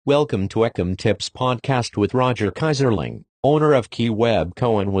Welcome to Ecom Tips Podcast with Roger Kaiserling, owner of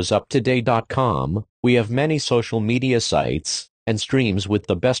keywebcoandwasuptoday.com. We have many social media sites and streams with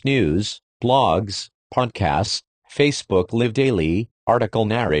the best news, blogs, podcasts, Facebook Live Daily, article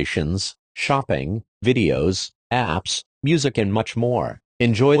narrations, shopping, videos, apps, music and much more.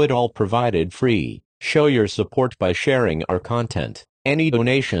 Enjoy it all provided free. Show your support by sharing our content. Any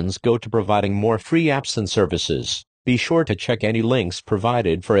donations go to providing more free apps and services. Be sure to check any links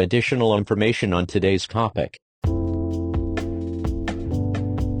provided for additional information on today's topic.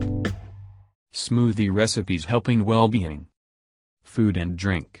 Smoothie recipes helping well-being. Food and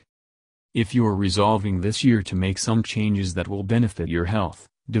drink. If you're resolving this year to make some changes that will benefit your health,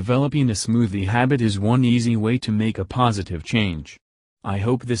 developing a smoothie habit is one easy way to make a positive change. I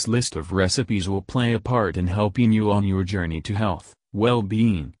hope this list of recipes will play a part in helping you on your journey to health,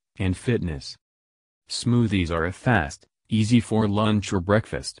 well-being, and fitness. Smoothies are a fast, easy for lunch or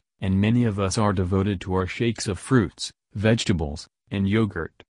breakfast, and many of us are devoted to our shakes of fruits, vegetables, and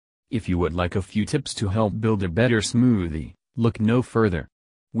yogurt. If you would like a few tips to help build a better smoothie, look no further.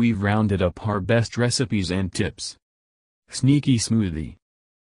 We've rounded up our best recipes and tips. Sneaky Smoothie.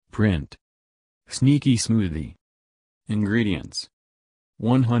 Print. Sneaky Smoothie. Ingredients.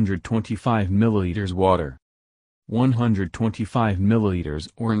 125 milliliters water. 125 milliliters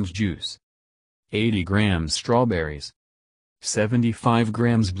orange juice. 80 grams strawberries. 75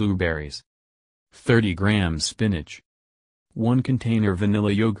 grams blueberries. 30 grams spinach. 1 container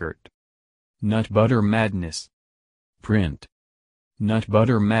vanilla yogurt. Nut Butter Madness. Print. Nut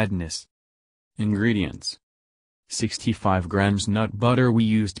Butter Madness. Ingredients. 65 grams nut butter. We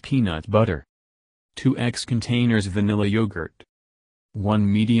used peanut butter. 2x containers vanilla yogurt. 1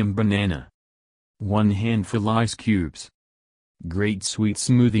 medium banana. 1 handful ice cubes. Great sweet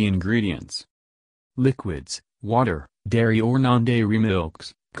smoothie ingredients. Liquids, water, dairy or non-dairy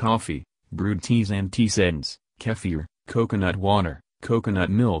milks, coffee, brewed teas and tisanes, kefir, coconut water, coconut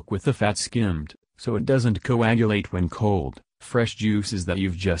milk with the fat skimmed, so it doesn't coagulate when cold, fresh juices that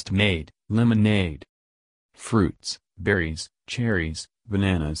you've just made, lemonade. Fruits, berries, cherries,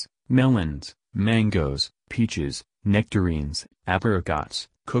 bananas, melons, mangoes, peaches, nectarines, apricots,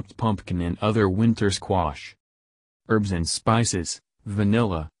 cooked pumpkin and other winter squash. Herbs and spices,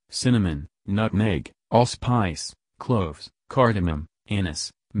 vanilla, cinnamon, nutmeg, allspice, cloves, cardamom,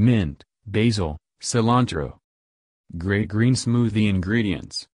 anise, mint, basil, cilantro. Great green smoothie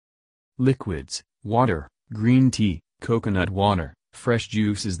ingredients. Liquids, water, green tea, coconut water, fresh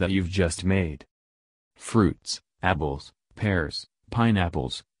juices that you've just made. Fruits, apples, pears,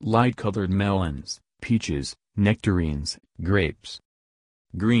 pineapples, light-colored melons, peaches, nectarines, grapes.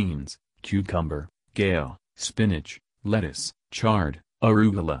 Greens, cucumber, kale, spinach, lettuce, chard,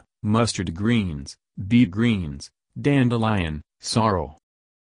 arugula, mustard greens, beet greens, dandelion, sorrel.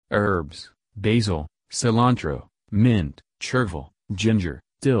 Herbs, basil, cilantro, mint, chervil, ginger,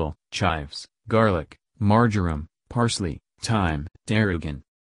 dill, chives, garlic, marjoram, parsley, thyme, tarragon.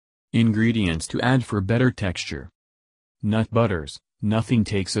 Ingredients to add for better texture. Nut butters. Nothing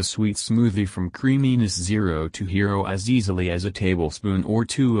takes a sweet smoothie from creaminess 0 to hero as easily as a tablespoon or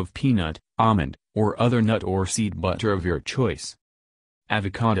 2 of peanut, almond, or other nut or seed butter of your choice.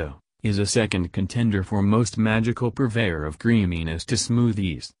 Avocado is a second contender for most magical purveyor of creaminess to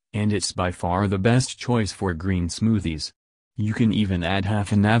smoothies, and it's by far the best choice for green smoothies. You can even add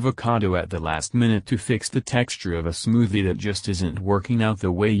half an avocado at the last minute to fix the texture of a smoothie that just isn't working out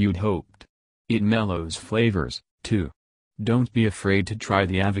the way you'd hoped. It mellows flavors, too. Don't be afraid to try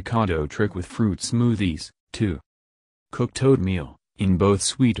the avocado trick with fruit smoothies, too. Cooked oatmeal. In both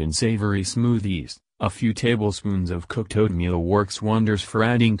sweet and savory smoothies, a few tablespoons of cooked oatmeal works wonders for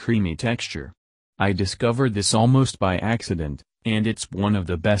adding creamy texture. I discovered this almost by accident, and it's one of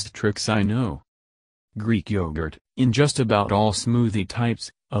the best tricks I know. Greek yogurt. In just about all smoothie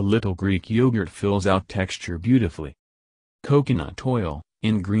types, a little Greek yogurt fills out texture beautifully. Coconut oil.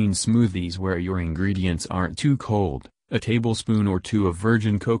 In green smoothies where your ingredients aren't too cold, a tablespoon or 2 of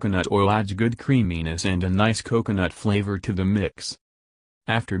virgin coconut oil adds good creaminess and a nice coconut flavor to the mix.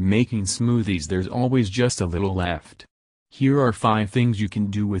 After making smoothies there's always just a little left. Here are 5 things you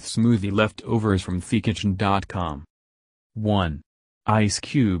can do with smoothie leftovers from thekitchen.com. 1. Ice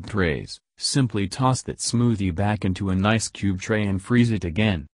cube trays. Simply toss that smoothie back into an ice cube tray and freeze it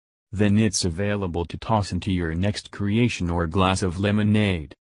again. Then it's available to toss into your next creation or glass of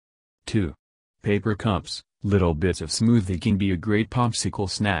lemonade. 2. Paper cups. Little bits of smoothie can be a great popsicle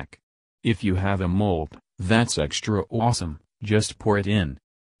snack. If you have a mold, that's extra awesome, just pour it in.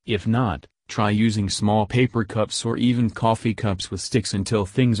 If not, try using small paper cups or even coffee cups with sticks until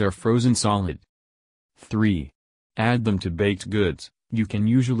things are frozen solid. 3. Add them to baked goods. You can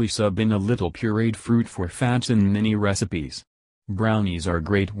usually sub in a little pureed fruit for fats in many recipes. Brownies are a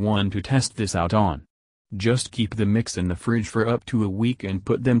great one to test this out on. Just keep the mix in the fridge for up to a week and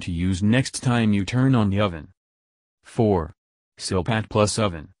put them to use next time you turn on the oven. 4. Silpat Plus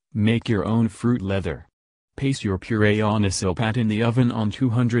Oven. Make your own fruit leather. Place your puree on a silpat in the oven on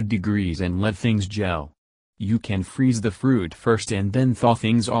 200 degrees and let things gel. You can freeze the fruit first and then thaw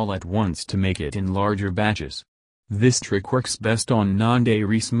things all at once to make it in larger batches. This trick works best on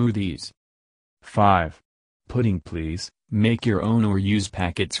non-dairy smoothies. 5. Pudding. Please, make your own or use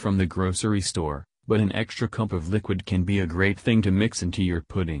packets from the grocery store, but an extra cup of liquid can be a great thing to mix into your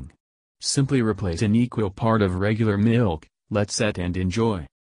pudding. Simply replace an equal part of regular milk, let set and enjoy.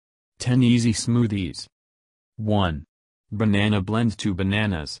 10 easy smoothies. 1. Banana blend. 2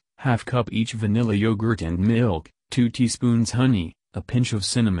 bananas, half cup each, vanilla yogurt and milk, 2 teaspoons honey, a pinch of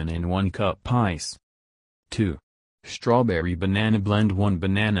cinnamon and 1 cup ice. 2. Strawberry banana blend. 1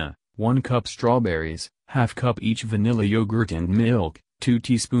 banana, 1 cup strawberries, half cup each, vanilla yogurt and milk, 2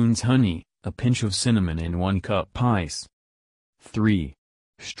 teaspoons honey, a pinch of cinnamon and 1 cup ice. 3.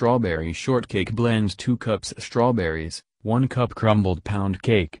 Strawberry shortcake blend. 2 cups strawberries, 1 cup crumbled pound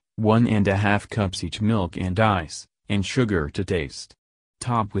cake, 1½ cups each, milk and ice, and sugar to taste.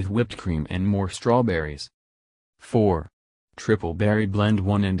 Top with whipped cream and more strawberries. 4. Triple berry blend.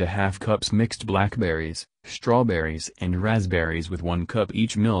 1½ cups mixed blackberries, strawberries and raspberries with 1 cup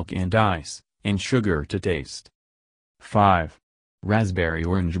each, milk and ice, and sugar to taste. 5. Raspberry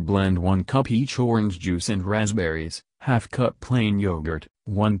orange blend. 1 cup each, orange juice and raspberries, half cup plain yogurt,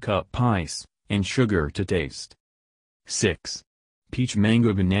 1 cup ice, and sugar to taste. 6. Peach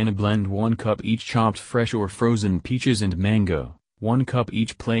mango banana blend. 1 cup each, chopped fresh or frozen peaches and mango, 1 cup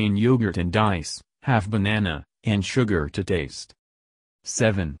each, plain yogurt and ice, half banana, and sugar to taste.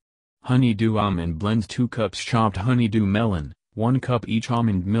 7. Honeydew almond blend. 2 cups chopped honeydew melon, 1 cup each,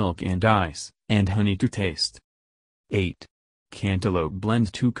 almond milk and ice, and honey to taste. 8. Cantaloupe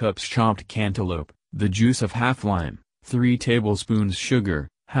blend. 2 cups chopped cantaloupe, the juice of half lime, 3 tablespoons sugar,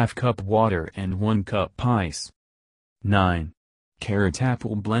 half cup water and 1 cup ice. 9. Carrot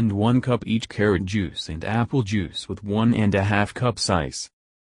apple blend. 1 cup each, carrot juice and apple juice with 1½ cups ice.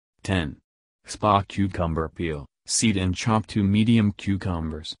 10. Spa cucumber peel, seed and chop 2 medium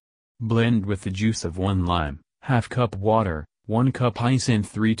cucumbers. Blend with the juice of 1 lime, half cup water, 1 cup ice and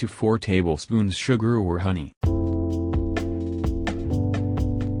 3 to 4 tablespoons sugar or honey.